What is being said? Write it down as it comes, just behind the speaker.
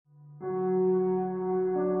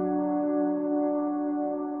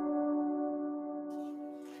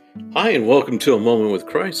Hi, and welcome to A Moment with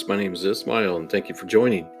Christ. My name is Ismail, and thank you for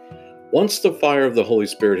joining. Once the fire of the Holy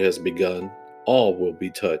Spirit has begun, all will be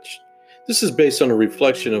touched. This is based on a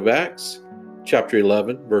reflection of Acts, chapter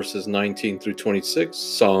 11, verses 19 through 26,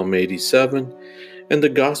 Psalm 87, and the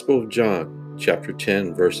Gospel of John, chapter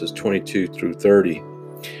 10, verses 22 through 30.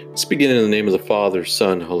 Let's begin in the name of the Father,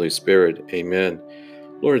 Son, Holy Spirit. Amen.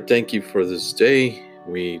 Lord, thank you for this day.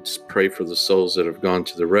 We just pray for the souls that have gone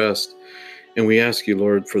to the rest. And we ask you,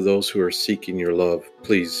 Lord, for those who are seeking your love,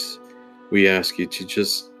 please, we ask you to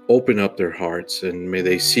just open up their hearts and may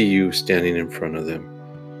they see you standing in front of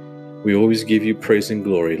them. We always give you praise and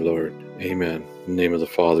glory, Lord. Amen. In the name of the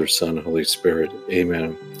Father, Son, Holy Spirit.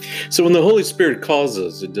 Amen. So when the Holy Spirit calls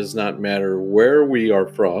us, it does not matter where we are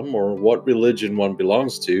from or what religion one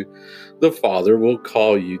belongs to, the Father will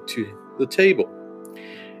call you to the table,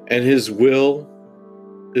 and his will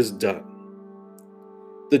is done.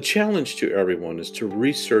 The challenge to everyone is to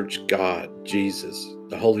research God, Jesus,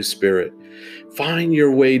 the Holy Spirit. Find your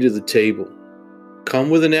way to the table. Come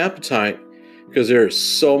with an appetite, because there is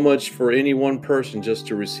so much for any one person just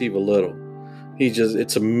to receive a little.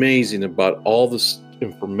 It's amazing about all this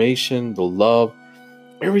information, the love,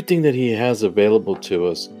 everything that he has available to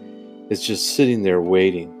us is just sitting there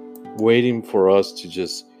waiting for us to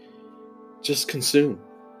just consume.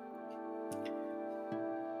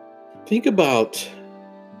 Think about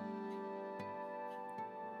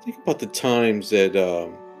the times that,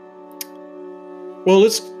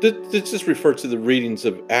 let's just refer to the readings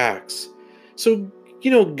of Acts. So,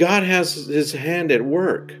 God has his hand at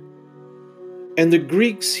work. And the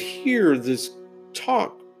Greeks hear this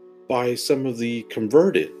talk by some of the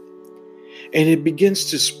converted, and it begins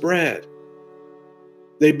to spread.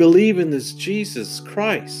 They believe in this Jesus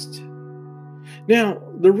Christ. Now,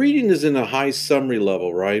 the reading is in a high summary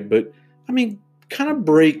level, right? But,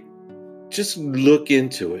 just look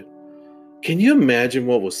into it. Can you imagine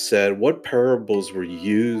what was said? What parables were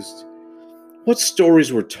used? What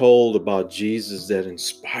stories were told about Jesus that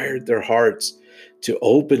inspired their hearts to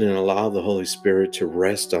open and allow the Holy Spirit to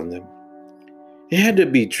rest on them? It had to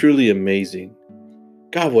be truly amazing.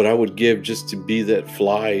 God, what I would give just to be that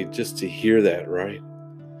fly, just to hear that, right?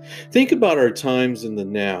 Think about our times in the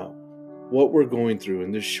now, what we're going through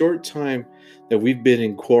in this short time that we've been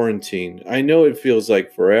in quarantine. I know it feels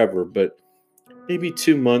like forever, but maybe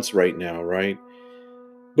 2 months right now, right?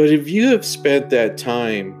 But if you have spent that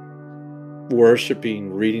time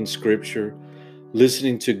worshiping, reading scripture,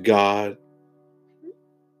 listening to God,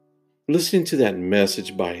 listening to that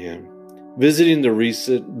message by him, visiting the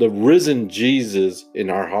risen Jesus in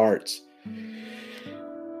our hearts,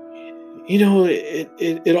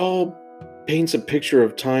 it all paints a picture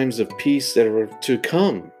of times of peace that are to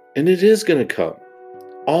come. And it is going to come.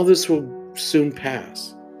 All this will soon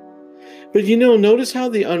pass. But notice how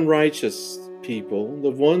the unrighteous people,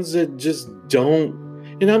 the ones that just don't,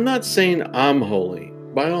 and I'm not saying I'm holy,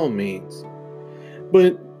 by all means,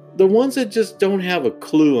 but the ones that just don't have a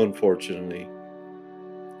clue, unfortunately,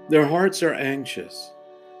 their hearts are anxious.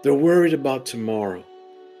 They're worried about tomorrow.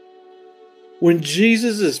 When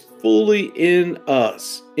Jesus is fully in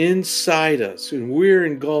us, inside us, and we're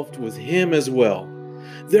engulfed with him as well,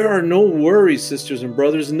 there are no worries, sisters and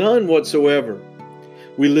brothers, none whatsoever.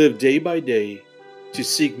 We live day by day to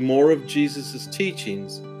seek more of Jesus'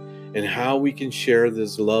 teachings and how we can share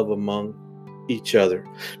this love among each other.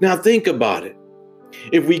 Now think about it.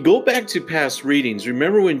 If we go back to past readings,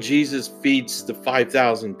 remember when Jesus feeds the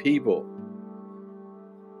 5,000 people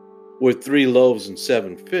with 3 loaves and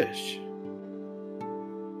 7 fish?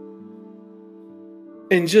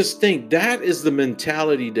 And just think, that is the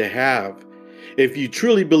mentality to have. If you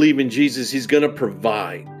truly believe in Jesus, he's going to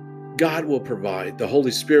provide. God will provide. The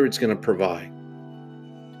Holy Spirit's going to provide.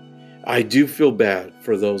 I do feel bad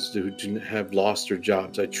for those who have lost their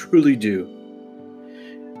jobs. I truly do.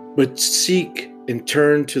 But seek and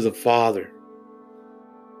turn to the Father.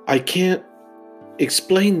 I can't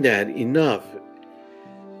explain that enough.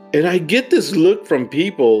 And I get this look from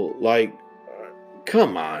people like,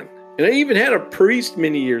 come on. And I even had a priest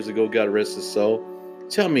many years ago, God rest his soul,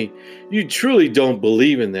 tell me, you truly don't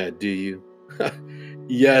believe in that, do you?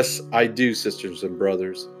 Yes, I do, sisters and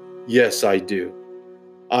brothers. Yes, I do.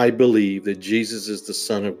 I believe that Jesus is the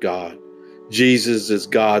Son of God. Jesus is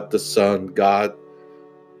God the Son. God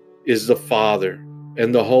is the Father.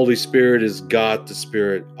 And the Holy Spirit is God the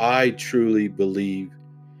Spirit. I truly believe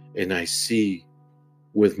and I see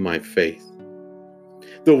with my faith.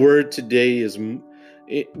 The word today is,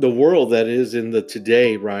 the world that is in the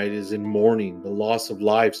today, right, is in mourning. The loss of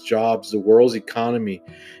lives, jobs, the world's economy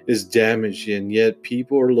is damaged, and yet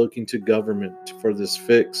people are looking to government for this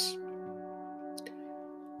fix.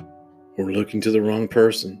 we're looking to the wrong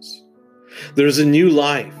persons. There's a new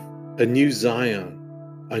life, a new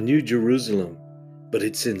Zion, a new Jerusalem, but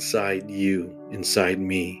it's inside you, inside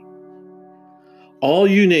me. All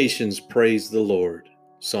you nations praise the Lord.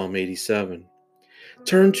 Psalm 87.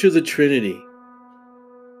 Turn to the Trinity.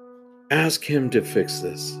 Ask Him to fix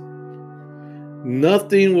this.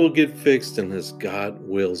 Nothing will get fixed unless God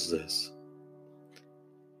wills this.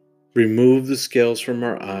 Remove the scales from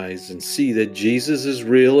our eyes and see that Jesus is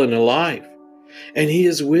real and alive. And He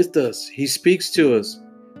is with us. He speaks to us,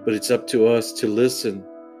 but it's up to us to listen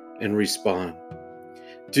and respond.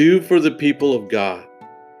 Do for the people of God.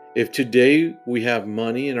 If today we have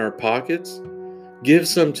money in our pockets, give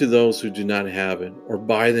some to those who do not have it, or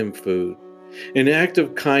buy them food. An act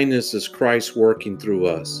of kindness is Christ working through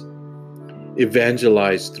us.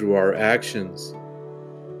 Evangelize through our actions.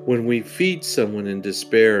 When we feed someone in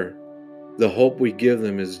despair, the hope we give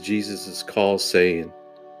them is Jesus' call saying,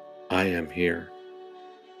 I am here.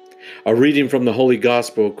 A reading from the Holy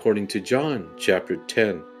Gospel according to John, chapter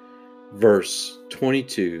 10, verse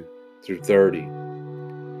 22 through 30.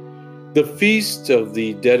 The feast of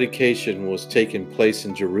the dedication was taking place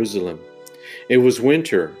in Jerusalem. It was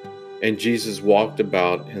winter, and Jesus walked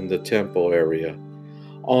about in the temple area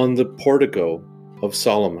on the portico of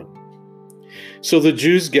Solomon. So the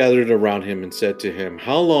Jews gathered around him and said to him,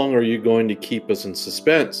 How long are you going to keep us in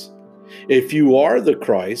suspense? If you are the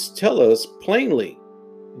Christ, tell us plainly.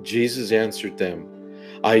 Jesus answered them,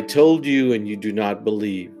 I told you, and you do not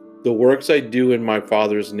believe. The works I do in my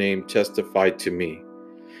Father's name testify to me,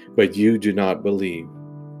 but you do not believe,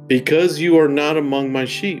 because you are not among my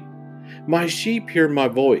sheep. My sheep hear my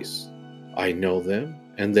voice. I know them,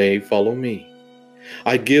 and they follow me.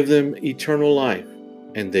 I give them eternal life,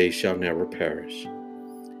 and they shall never perish.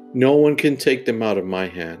 No one can take them out of my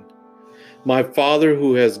hand. My Father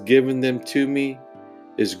who has given them to me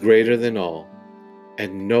is greater than all,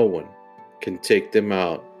 and no one can take them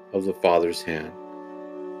out of the Father's hand.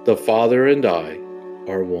 The Father and I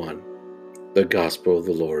are one. The Gospel of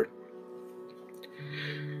the Lord.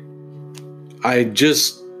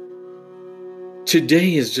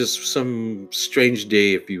 Today is just some strange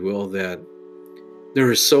day, if you will, that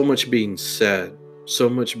there is so much being said, so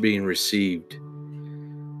much being received.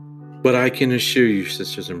 But I can assure you,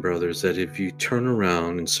 sisters and brothers, that if you turn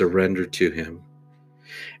around and surrender to Him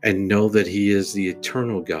and know that He is the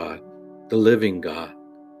eternal God, the living God,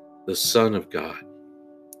 the Son of God,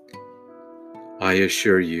 I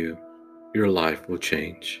assure you, your life will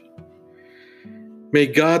change. May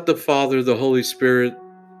God the Father, the Holy Spirit,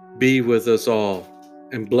 be with us all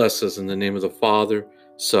and bless us in the name of the Father,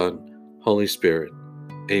 Son, Holy Spirit.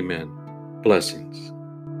 Amen. Blessings.